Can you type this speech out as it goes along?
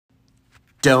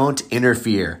Don't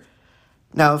interfere.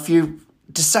 Now, if you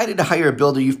decided to hire a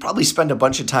builder, you've probably spent a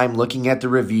bunch of time looking at the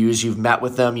reviews, you've met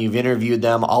with them, you've interviewed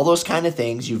them, all those kind of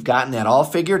things, you've gotten that all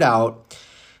figured out.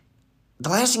 The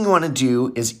last thing you want to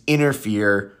do is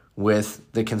interfere with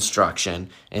the construction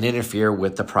and interfere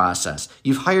with the process.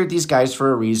 You've hired these guys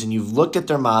for a reason, you've looked at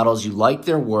their models, you like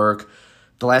their work.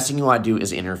 The last thing you want to do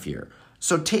is interfere.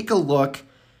 So take a look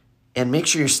and make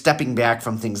sure you're stepping back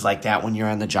from things like that when you're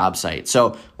on the job site.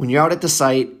 So when you're out at the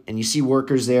site and you see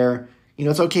workers there,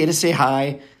 it's okay to say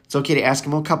hi. It's okay to ask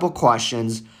them a couple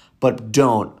questions, but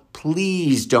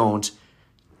please don't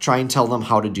try and tell them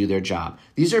how to do their job.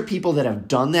 These are people that have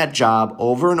done that job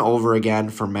over and over again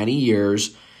for many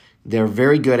years. They're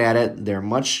very good at it. They're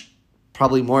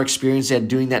probably more experienced at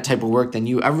doing that type of work than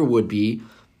you ever would be.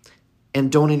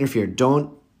 And don't interfere.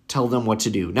 Don't tell them what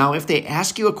to do. Now, if they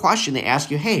ask you a question, they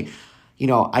ask you, hey,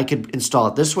 I could install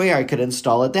it this way, or I could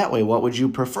install it that way. What would you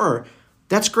prefer?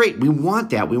 That's great. We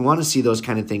want that. We want to see those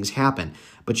kind of things happen.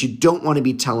 But you don't want to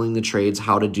be telling the trades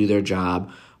how to do their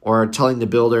job or telling the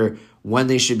builder when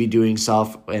they should be doing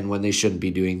stuff and when they shouldn't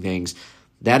be doing things.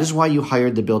 That is why you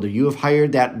hired the builder. You have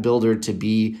hired that builder to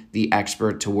be the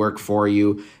expert, to work for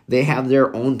you. They have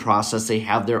their own process. They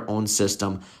have their own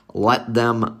system. Let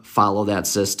them follow that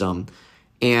system.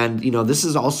 And, this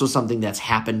is also something that's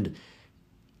happened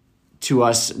to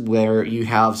us where you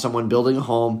have someone building a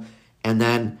home and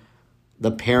then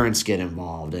the parents get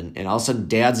involved, and all of a sudden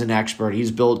dad's an expert.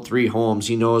 He's built 3 homes.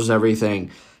 He knows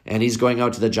everything, and he's going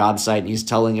out to the job site and he's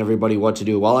telling everybody what to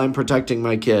do while I'm protecting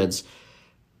my kids.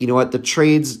 You know what? The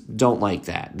trades don't like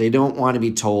that. They don't want to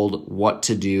be told what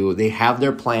to do. They have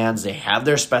their plans. They have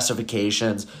their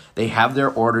specifications. They have their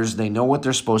orders. They know what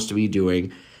they're supposed to be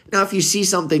doing. Now, if you see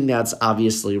something that's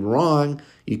obviously wrong,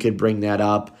 you could bring that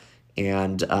up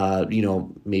and,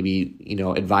 maybe,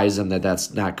 advise them that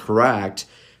that's not correct.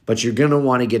 But you're going to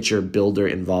want to get your builder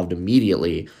involved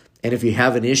immediately. And if you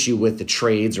have an issue with the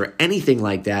trades or anything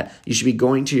like that, you should be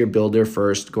going to your builder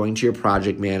first, going to your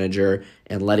project manager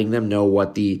and letting them know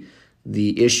what the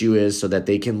issue is so that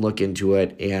they can look into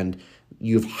it. And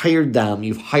you've hired them.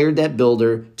 You've hired that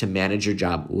builder to manage your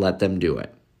job. Let them do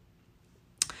it.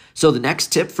 So the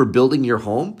next tip for building your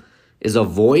home is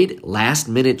avoid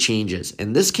last-minute changes.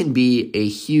 And this can be a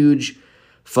huge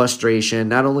frustration,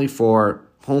 not only for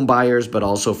home buyers, but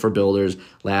also for builders,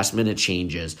 last-minute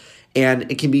changes.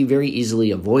 And it can be very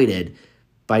easily avoided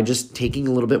by just taking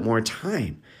a little bit more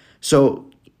time. So,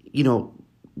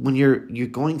 when you're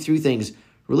going through things,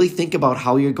 really think about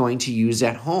how you're going to use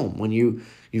that home. When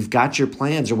you've got your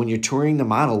plans or when you're touring the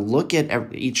model, look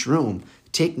at each room,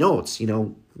 take notes.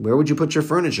 Where would you put your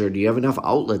furniture? Do you have enough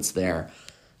outlets there?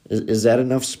 Is that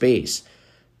enough space?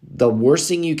 The worst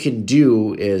thing you can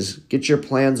do is get your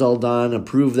plans all done,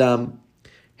 approve them,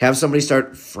 have somebody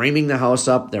start framing the house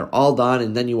up. They're all done.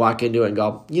 And then you walk into it and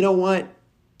go, you know what?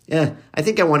 I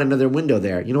think I want another window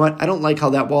there. You know what? I don't like how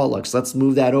that wall looks. Let's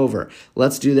move that over.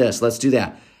 Let's do this. Let's do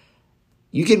that.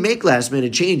 You can make last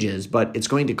minute changes, but it's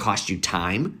going to cost you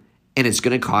time and it's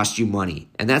going to cost you money.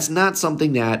 And that's not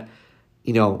something that,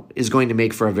 is going to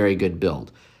make for a very good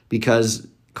build, because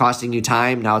costing you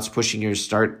time, now it's pushing your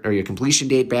start or your completion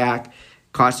date back,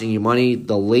 costing you money.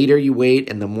 The later you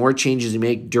wait and the more changes you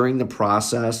make during the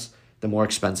process, the more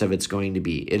expensive it's going to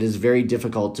be. It is very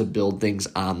difficult to build things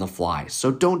on the fly. So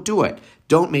don't do it.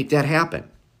 Don't make that happen.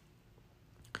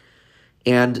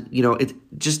 And, it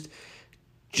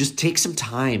just take some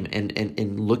time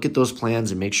and look at those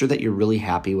plans and make sure that you're really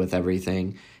happy with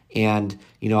everything. And,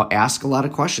 ask a lot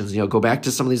of questions. Go back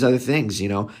to some of these other things,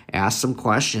 ask some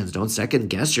questions. Don't second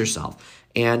guess yourself.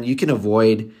 And you can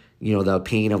avoid the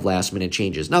pain of last minute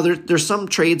changes. Now, there's some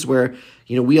trades where,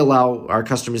 we allow our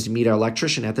customers to meet our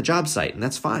electrician at the job site, and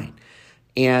that's fine.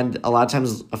 And a lot of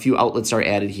times a few outlets are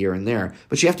added here and there.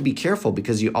 But you have to be careful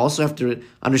because you also have to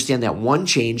understand that one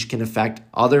change can affect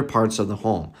other parts of the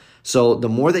home. So the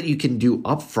more that you can do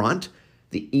up front,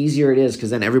 the easier it is, because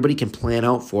then everybody can plan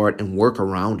out for it and work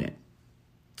around it.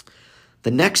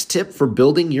 The next tip for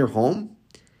building your home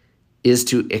is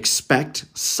to expect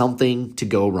something to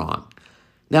go wrong.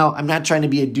 Now, I'm not trying to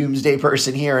be a doomsday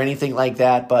person here or anything like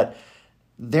that, but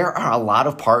there are a lot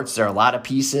of parts, there are a lot of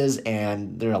pieces,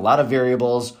 and there are a lot of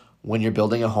variables when you're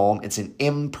building a home. It's an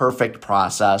imperfect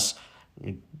process.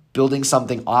 You're building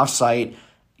something off-site,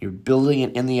 you're building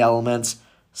it in the elements.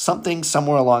 Something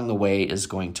somewhere along the way is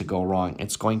going to go wrong.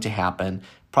 It's going to happen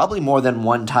probably more than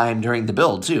one time during the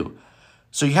build too.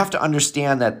 So you have to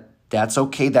understand that that's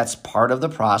okay. That's part of the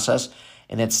process.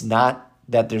 And it's not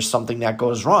that there's something that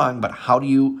goes wrong, but how do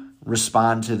you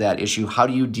respond to that issue? How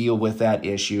do you deal with that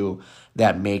issue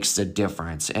that makes the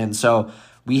difference? And so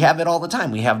We have it all the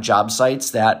time. We have job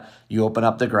sites that you open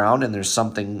up the ground and there's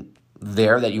something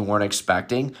there that you weren't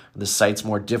expecting. The site's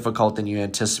more difficult than you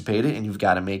anticipated, and you've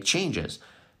got to make changes.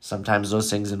 Sometimes those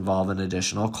things involve an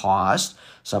additional cost.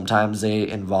 Sometimes they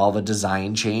involve a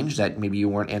design change that maybe you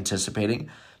weren't anticipating.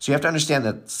 So you have to understand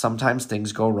that sometimes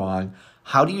things go wrong.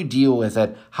 How do you deal with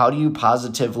it? How do you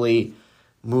positively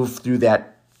move through that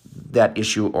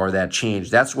issue or that change?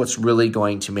 That's what's really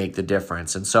going to make the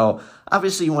difference. And so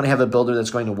obviously you want to have a builder that's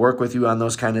going to work with you on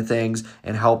those kind of things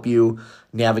and help you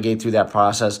navigate through that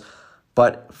process.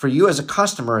 But for you as a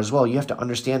customer as well, you have to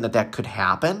understand that that could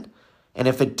happen. And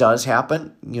if it does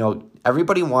happen,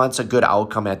 everybody wants a good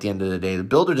outcome at the end of the day. The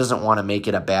builder doesn't want to make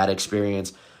it a bad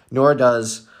experience, nor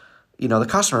does, the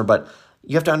customer. But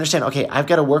you have to understand, okay, I've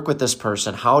got to work with this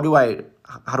person. How do I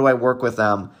work with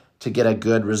them to get a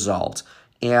good result?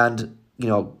 And,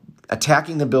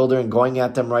 attacking the builder and going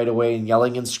at them right away and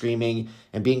yelling and screaming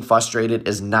and being frustrated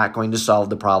is not going to solve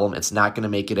the problem. It's not going to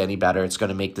make it any better. It's going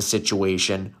to make the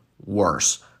situation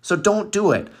worse. So don't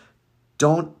do it.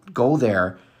 Don't go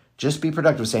there. Just be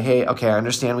productive. Say, hey, okay, I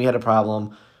understand we had a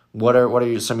problem. What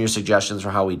are some of your suggestions for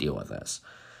how we deal with this?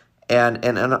 And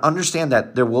understand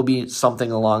that there will be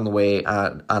something along the way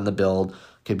on the build. It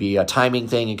could be a timing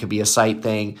thing. It could be a site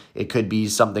thing. It could be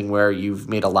something where you've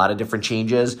made a lot of different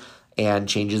changes, and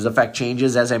changes affect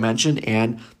changes, as I mentioned,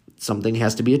 and something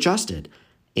has to be adjusted.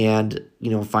 And,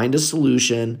 find a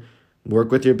solution, work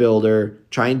with your builder,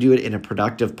 try and do it in a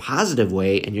productive, positive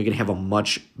way, and you're going to have a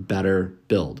much better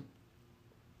build.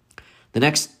 The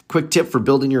next quick tip for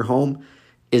building your home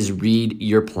is read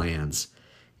your plans.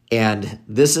 And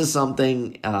this is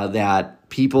something that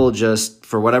people just,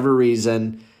 for whatever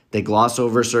reason, they gloss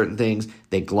over certain things.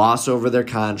 They gloss over their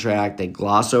contract. They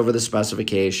gloss over the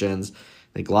specifications.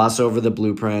 They gloss over the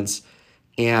blueprints.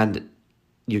 And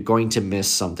you're going to miss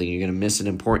something. You're going to miss an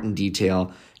important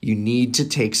detail. You need to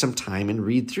take some time and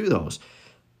read through those.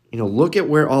 Look at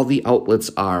where all the outlets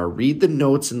are. Read the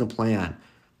notes in the plan.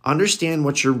 Understand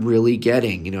what you're really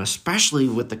getting, especially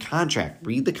with the contract.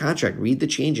 Read the contract, read the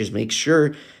changes. Make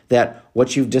sure that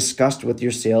what you've discussed with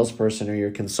your salesperson or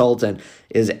your consultant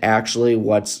is actually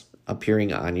what's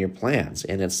appearing on your plans,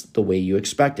 and it's the way you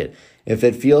expect it. If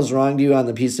it feels wrong to you on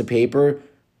the piece of paper,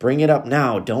 bring it up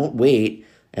now. Don't wait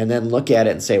and then look at it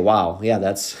and say, wow, yeah,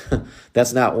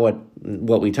 that's not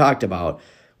what we talked about.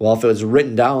 Well, if it was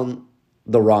written down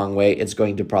the wrong way, it's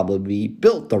going to probably be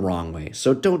built the wrong way.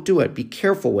 So don't do it. Be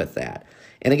careful with that.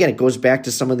 And again, it goes back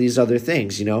to some of these other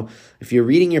things. If you're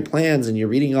reading your plans and you're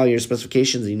reading all your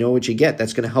specifications and you know what you get,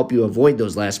 that's going to help you avoid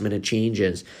those last minute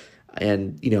changes.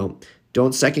 And,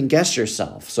 don't second guess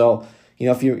yourself. So,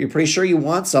 if you're pretty sure you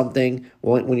want something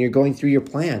when you're going through your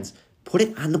plans, put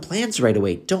it on the plans right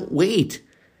away. Don't wait.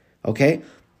 Okay?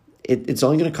 It's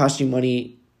only going to cost you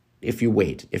money if you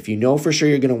wait. If you know for sure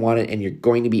you're going to want it and you're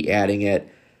going to be adding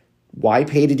it, why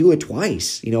pay to do it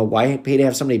twice? Why pay to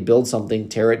have somebody build something,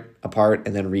 tear it apart,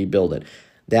 and then rebuild it?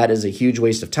 That is a huge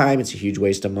waste of time. It's a huge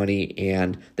waste of money,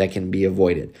 and that can be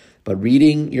avoided. But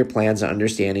reading your plans and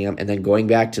understanding them, and then going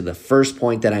back to the first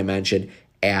point that I mentioned,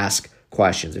 ask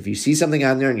questions. If you see something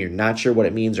on there and you're not sure what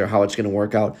it means or how it's going to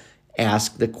work out,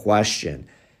 ask the question.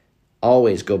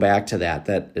 Always go back to that.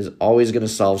 That is always going to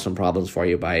solve some problems for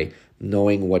you by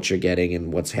knowing what you're getting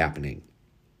and what's happening.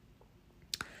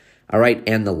 All right,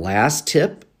 and the last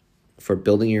tip for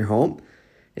building your home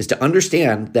is to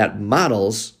understand that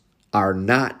models are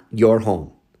not your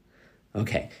home.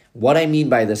 Okay, what I mean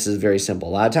by this is very simple.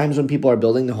 A lot of times when people are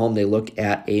building the home, they look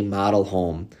at a model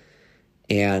home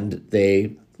and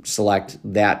they select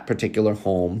that particular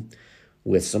home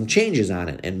with some changes on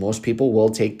it. And most people will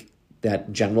take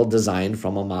that general design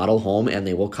from a model home and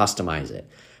they will customize it.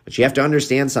 But you have to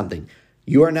understand something.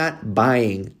 You are not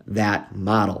buying that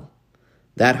model.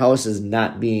 That house is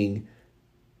not being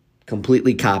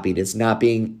completely copied. It's not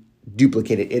being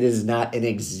duplicated. It is not an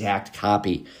exact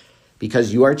copy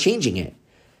because you are changing it,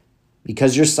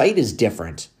 because your site is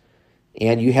different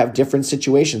and you have different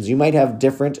situations. You might have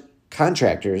different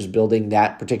contractors building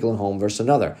that particular home versus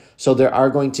another. So there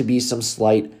are going to be some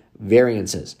slight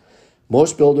variances.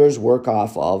 Most builders work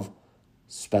off of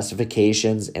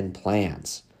specifications and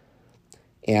plans.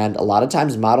 And a lot of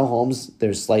times model homes,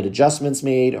 there's slight adjustments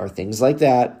made or things like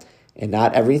that. And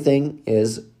not everything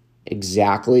is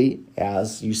exactly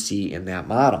as you see in that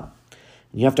model.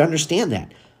 And you have to understand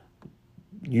that.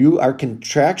 You are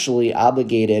contractually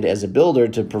obligated as a builder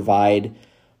to provide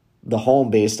the home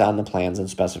based on the plans and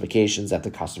specifications that the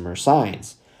customer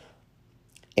signs.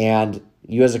 And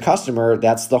you as a customer,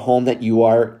 that's the home that you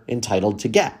are entitled to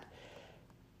get.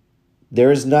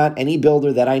 There is not any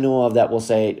builder that I know of that will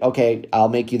say, okay, I'll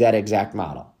make you that exact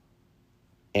model.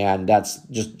 And that's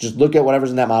just look at whatever's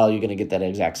in that model, you're going to get that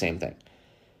exact same thing.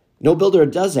 No builder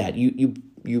does that. You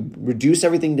reduce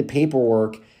everything to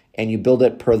paperwork and you build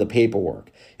it per the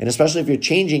paperwork. And especially if you're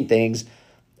changing things,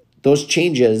 those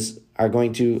changes are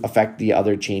going to affect the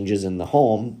other changes in the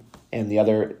home and the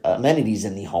other amenities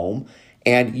in the home.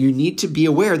 And you need to be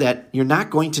aware that you're not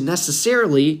going to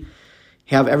necessarily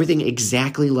have everything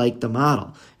exactly like the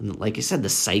model. And like I said, the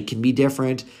site can be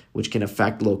different, which can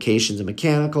affect locations and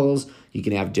mechanicals. You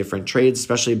can have different trades,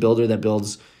 especially a builder that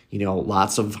builds,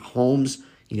 lots of homes.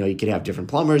 You could have different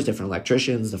plumbers, different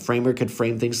electricians. The framer could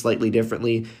frame things slightly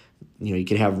differently. You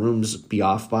could have rooms be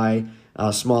off by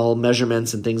small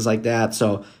measurements and things like that.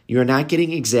 So you're not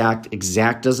getting exact.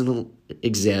 Exact doesn't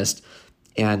exist.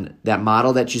 And that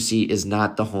model that you see is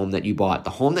not the home that you bought.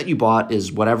 The home that you bought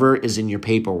is whatever is in your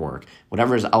paperwork,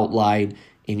 whatever is outlined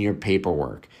in your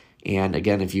paperwork. And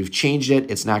again, if you've changed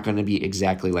it, it's not going to be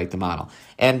exactly like the model.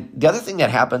 And the other thing that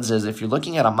happens is if you're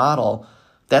looking at a model,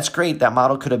 that's great. That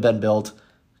model could have been built,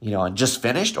 and just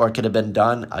finished, or it could have been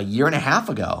done a year and a half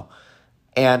ago.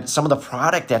 And some of the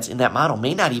product that's in that model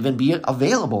may not even be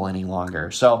available any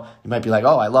longer. So you might be like,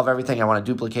 oh, I love everything. I want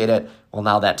to duplicate it. Well,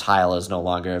 now that tile is no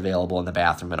longer available in the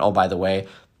bathroom. And oh, by the way,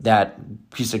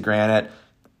 that piece of granite,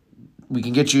 we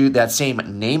can get you that same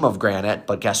name of granite,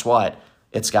 but guess what?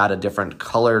 It's got a different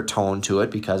color tone to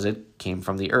it because it came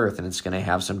from the earth and it's going to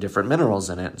have some different minerals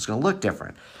in it. It's going to look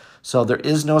different. So there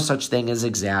is no such thing as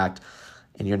exact,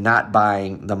 and you're not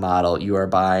buying the model. You are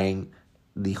buying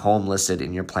the home listed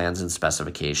in your plans and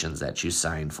specifications that you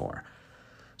signed for.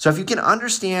 So if you can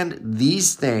understand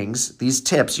these things, these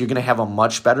tips, you're going to have a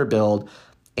much better build.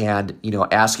 And,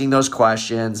 asking those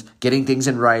questions, getting things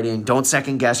in writing, don't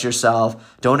second guess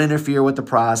yourself, don't interfere with the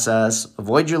process,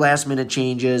 avoid your last minute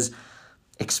changes,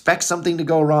 expect something to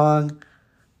go wrong,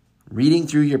 reading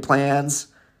through your plans,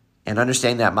 and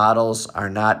understanding that models are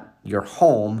not your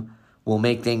home will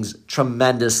make things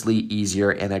tremendously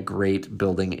easier and a great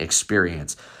building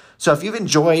experience. So if you've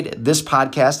enjoyed this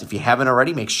podcast, if you haven't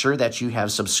already, make sure that you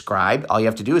have subscribed. All you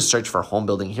have to do is search for Home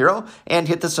Building Hero and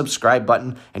hit the subscribe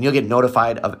button, and you'll get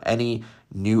notified of any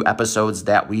new episodes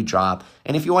that we drop.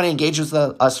 And if you want to engage with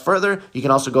us further, you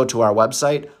can also go to our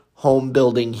website,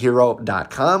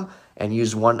 homebuildinghero.com, and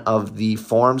use one of the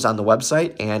forms on the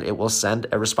website, and it will send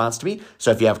a response to me.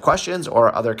 So if you have questions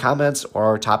or other comments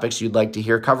or topics you'd like to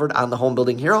hear covered on the Home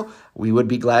Building Hero, we would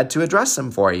be glad to address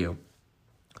them for you.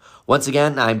 Once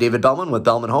again, I'm David Bellman with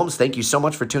Bellman Homes. Thank you so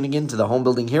much for tuning in to the Home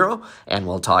Building Hero, and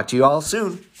we'll talk to you all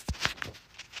soon.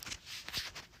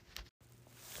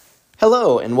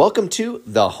 Hello, and welcome to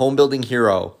the Home Building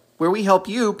Hero, where we help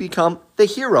you become the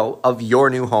hero of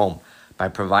your new home by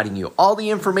providing you all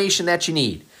the information that you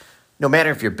need. No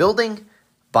matter if you're building,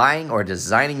 buying, or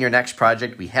designing your next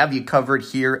project, we have you covered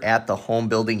here at the Home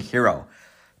Building Hero.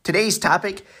 Today's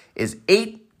topic is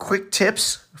 8 quick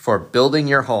tips for building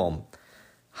your home.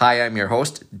 Hi, I'm your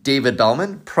host, David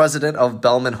Bellman, president of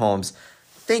Bellman Homes.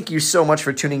 Thank you so much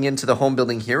for tuning in to the Home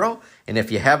Building Hero. And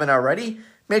if you haven't already,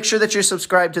 make sure that you're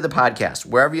subscribed to the podcast.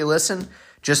 Wherever you listen,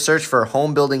 just search for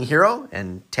Home Building Hero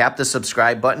and tap the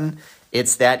subscribe button.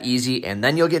 It's that easy, and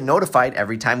then you'll get notified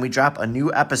every time we drop a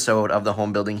new episode of the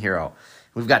Home Building Hero.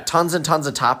 We've got tons and tons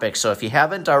of topics, so if you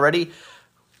haven't already,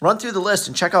 run through the list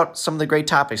and check out some of the great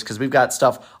topics because we've got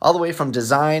stuff all the way from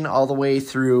design all the way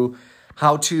through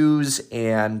how-tos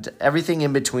and everything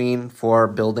in between for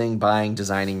building, buying,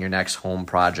 designing your next home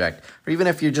project. Or even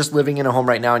if you're just living in a home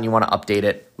right now and you want to update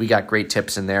it, we got great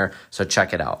tips in there, so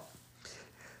check it out.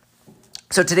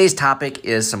 So today's topic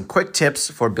is some quick tips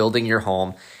for building your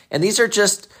home. And these are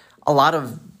just a lot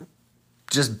of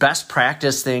just best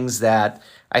practice things that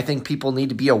I think people need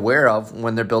to be aware of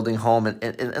when they're building home.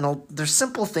 And they're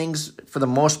simple things for the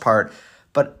most part,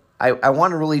 but I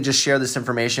want to really just share this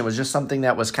information. It was just something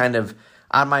that was kind of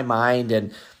on my mind.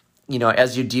 And,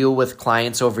 as you deal with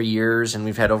clients over years, and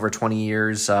we've had over 20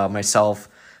 years myself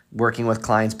working with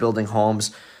clients building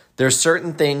homes, there's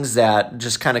certain things that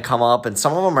just kind of come up, and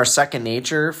some of them are second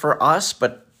nature for us,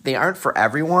 but they aren't for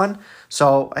everyone.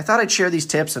 So I thought I'd share these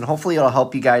tips, and hopefully it'll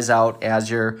help you guys out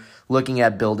as you're looking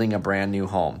at building a brand new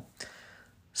home.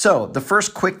 So the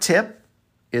first quick tip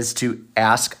is to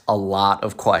ask a lot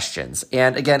of questions.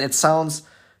 And again, it sounds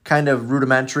kind of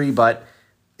rudimentary, but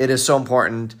it is so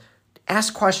important.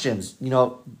 Ask questions.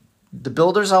 The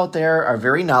builders out there are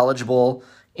very knowledgeable,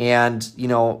 and,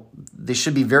 they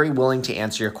should be very willing to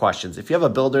answer your questions. If you have a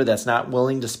builder that's not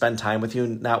willing to spend time with you,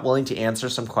 not willing to answer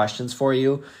some questions for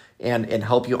you and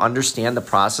help you understand the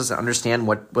process and understand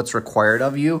what's required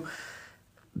of you,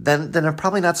 then they're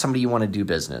probably not somebody you want to do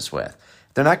business with.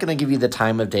 They're not going to give you the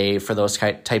time of day for those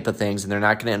type of things, and they're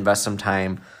not going to invest some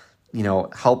time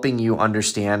helping you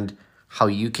understand how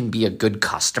you can be a good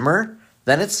customer,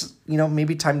 then it's,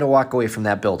 maybe time to walk away from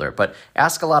that builder. But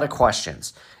ask a lot of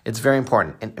questions. It's very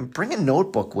important. And bring a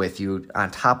notebook with you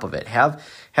on top of it. Have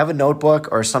a notebook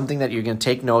or something that you're going to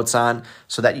take notes on,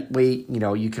 so that way,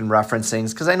 you can reference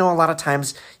things. Because I know a lot of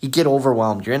times you get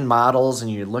overwhelmed. You're in models and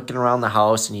you're looking around the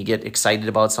house and you get excited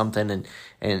about something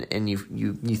and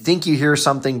you think you hear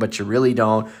something, but you really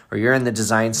don't. Or you're in the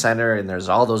design center and there's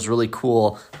all those really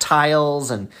cool tiles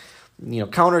and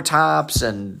countertops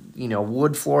and,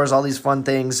 wood floors, all these fun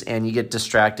things, and you get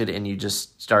distracted and you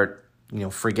just start,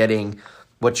 forgetting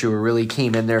what you really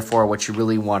came in there for, what you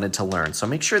really wanted to learn. So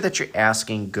make sure that you're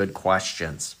asking good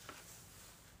questions.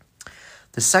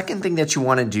 The second thing that you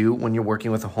want to do when you're working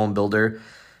with a home builder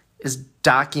is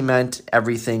document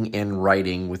everything in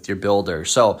writing with your builder.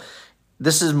 So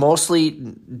this is mostly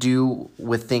do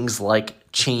with things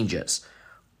like changes,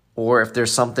 or if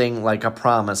there's something like a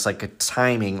promise, like a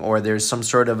timing, or there's some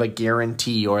sort of a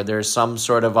guarantee, or there's some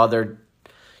sort of other,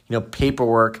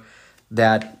 paperwork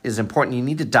that is important. You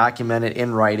need to document it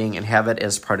in writing and have it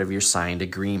as part of your signed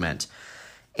agreement.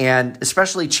 And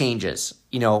especially changes.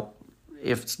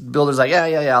 If builder's like,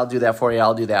 yeah, I'll do that for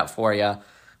you.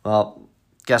 Well,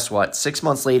 guess what? 6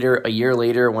 months later, a year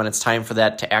later, when it's time for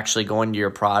that to actually go into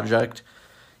your project,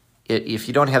 if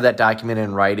you don't have that documented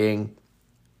in writing,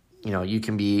 you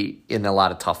can be in a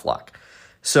lot of tough luck.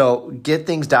 So get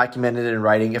things documented in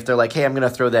writing. If they're like, hey, I'm going to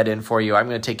throw that in for you, I'm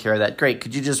going to take care of that. Great.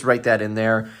 Could you just write that in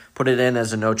there? Put it in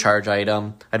as a no charge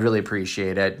item. I'd really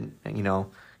appreciate it.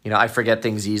 I forget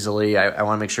things easily. I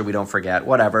want to make sure we don't forget,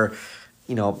 whatever.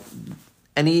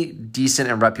 Any decent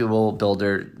and reputable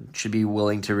builder should be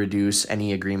willing to reduce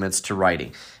any agreements to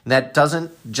writing. And that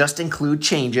doesn't just include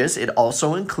changes. It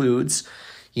also includes,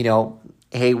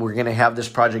 hey, we're going to have this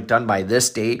project done by this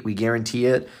date. We guarantee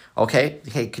it. Okay.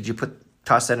 Hey, could you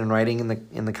toss that in writing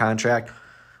in the contract?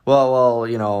 Well,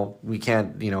 we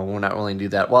can't, we're not willing to do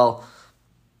that. Well,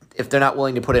 if they're not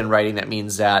willing to put it in writing, that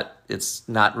means that it's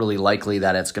not really likely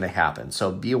that it's going to happen.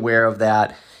 So be aware of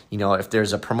that. If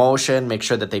there's a promotion, make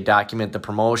sure that they document the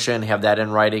promotion, have that in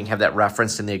writing, have that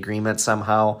referenced in the agreement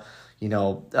somehow.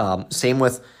 Same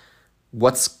with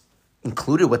what's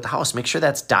included with the house. Make sure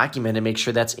that's documented. Make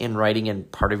sure that's in writing and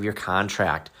part of your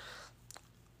contract.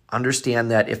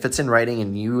 Understand that if it's in writing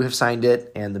and you have signed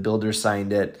it and the builder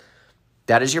signed it,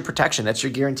 that is your protection. That's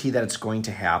your guarantee that it's going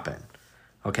to happen.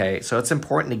 Okay, so it's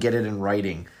important to get it in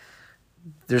writing.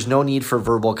 There's no need for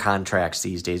verbal contracts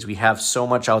these days. We have so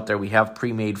much out there. We have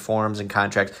pre-made forms and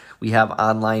contracts. We have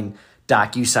online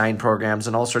DocuSign programs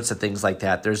and all sorts of things like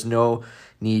that. There's no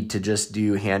need to just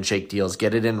do handshake deals.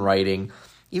 Get it in writing.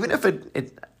 Even if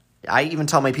I even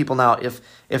tell my people now, if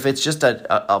it's just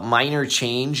a minor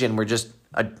change and we're just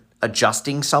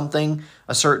adjusting something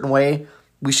a certain way,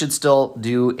 we should still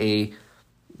do a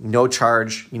no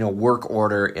charge, work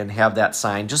order and have that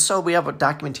signed just so we have a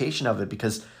documentation of it,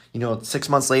 because 6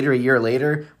 months later, a year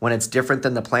later, when it's different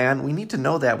than the plan, we need to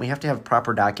know that. We have to have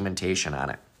proper documentation on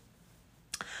it.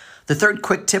 The third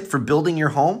quick tip for building your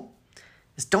home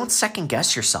is don't second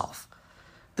guess yourself.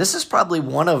 This is probably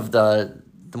one of the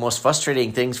most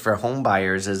frustrating things for home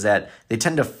buyers, is that they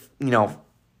tend to,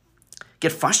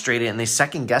 get frustrated and they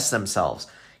second guess themselves.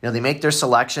 They make their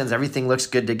selections, everything looks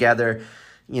good together.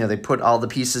 They put all the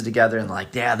pieces together and they're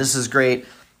like, yeah, this is great.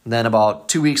 And then about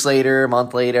 2 weeks later, a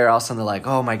month later, all of a sudden they're like,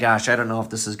 oh my gosh, I don't know if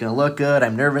this is going to look good.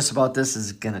 I'm nervous about this. Is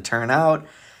it going to turn out?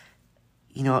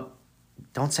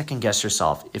 Don't second guess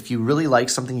yourself. If you really like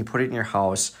something, you put it in your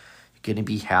house, you're going to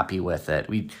be happy with it.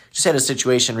 We just had a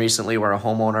situation recently where a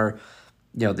homeowner,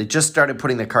 they just started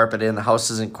putting the carpet in. The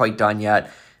house isn't quite done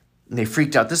yet. And they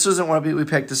freaked out. This wasn't what we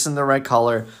picked. This isn't the right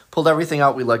color. Pulled everything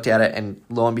out. We looked at it, and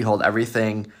lo and behold,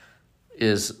 everything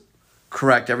is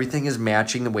correct. Everything is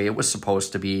matching the way it was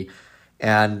supposed to be.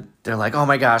 And they're like, oh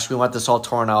my gosh, we want this all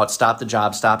torn out. Stop the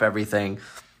job. Stop everything.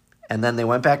 And then they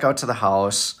went back out to the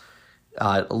house,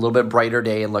 a little bit brighter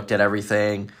day, and looked at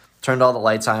everything, turned all the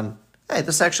lights on. Hey,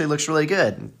 this actually looks really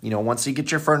good. Once you get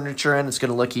your furniture in, it's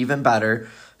going to look even better.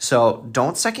 So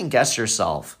don't second guess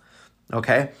yourself.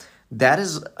 Okay? That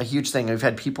is a huge thing. I've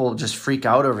had people just freak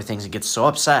out over things and get so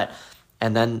upset.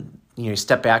 And then, you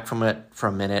step back from it for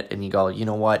a minute and you go, you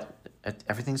know what?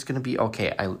 Everything's going to be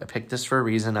okay. I picked this for a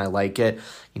reason. I like it.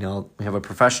 We have a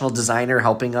professional designer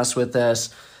helping us with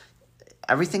this.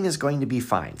 Everything is going to be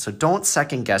fine. So don't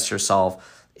second guess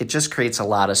yourself. It just creates a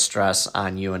lot of stress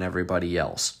on you and everybody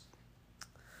else.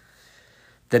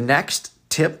 The next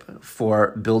tip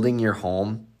for building your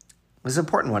home is an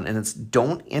important one, and it's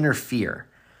don't interfere.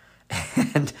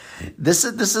 And this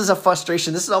is a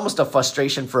frustration. This is almost a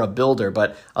frustration for a builder,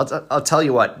 but I'll tell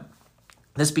you what.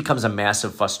 this becomes a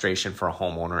massive frustration for a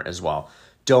homeowner as well.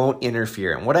 Don't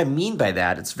interfere. And what I mean by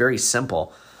that, it's very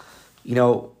simple.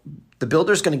 The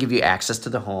builder's going to give you access to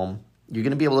the home. You're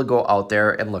going to be able to go out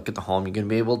there and look at the home. You're going to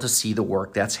be able to see the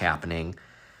work that's happening,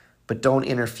 but don't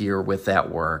interfere with that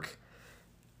work.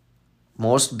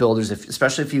 Most builders,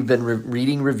 especially if you've been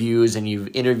reading reviews and you've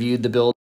interviewed the builder,